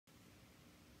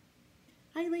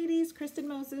Hi ladies, Kristin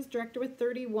Moses, Director with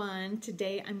 31.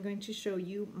 Today I'm going to show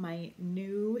you my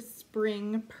new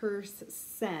spring purse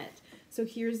set. So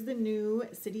here's the new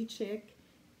City Chick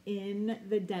in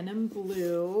the denim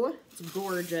blue. It's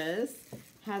gorgeous.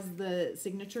 Has the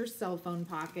signature cell phone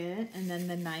pocket and then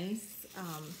the nice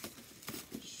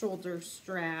shoulder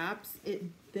straps.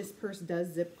 This purse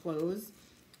does zip close,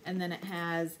 and then it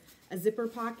has a zipper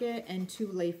pocket and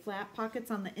two lay flat pockets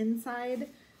on the inside.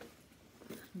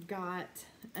 Got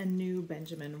a new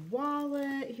Benjamin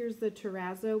wallet. Here's the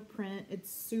terrazzo print. It's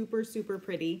super, super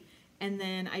pretty. And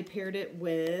then I paired it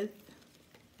with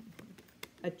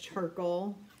a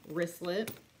charcoal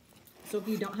wristlet. So if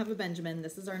you don't have a Benjamin,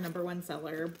 this is our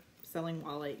 #1 selling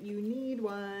wallet. You need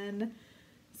one.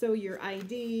 So your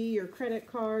ID, your credit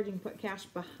card, you can put cash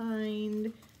behind.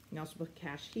 You can also put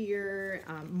cash here.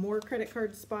 More credit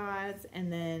card spots,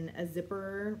 and then a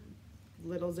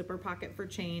little zipper pocket for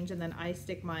change. And then I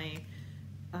stick my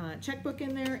checkbook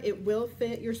in there. It will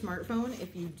fit your smartphone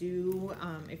if you do,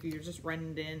 if you're just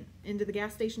running into the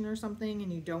gas station or something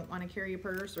and you don't want to carry a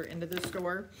purse or into the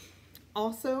store.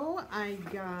 Also, I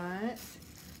got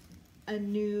a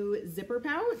new zipper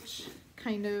pouch,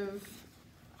 kind of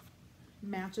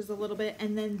matches a little bit.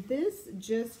 And then this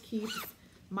just keeps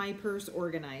my purse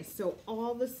organized. So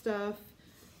all the stuff,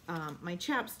 my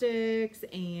chapsticks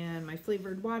and my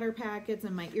flavored water packets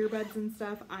and my earbuds and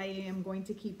stuff, I am going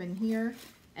to keep in here.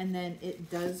 And then it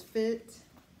does fit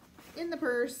in the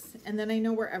purse, and then I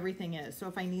know where everything is. So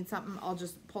if I need something, I'll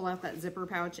just pull out that zipper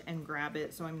pouch and grab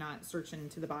it, so I'm not searching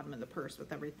to the bottom of the purse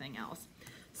with everything else.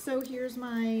 So here's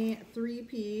my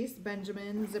 3-piece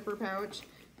Benjamin zipper pouch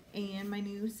and my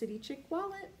new City Chick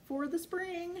wallet for the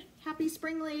spring. Happy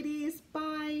spring, ladies.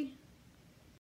 Bye.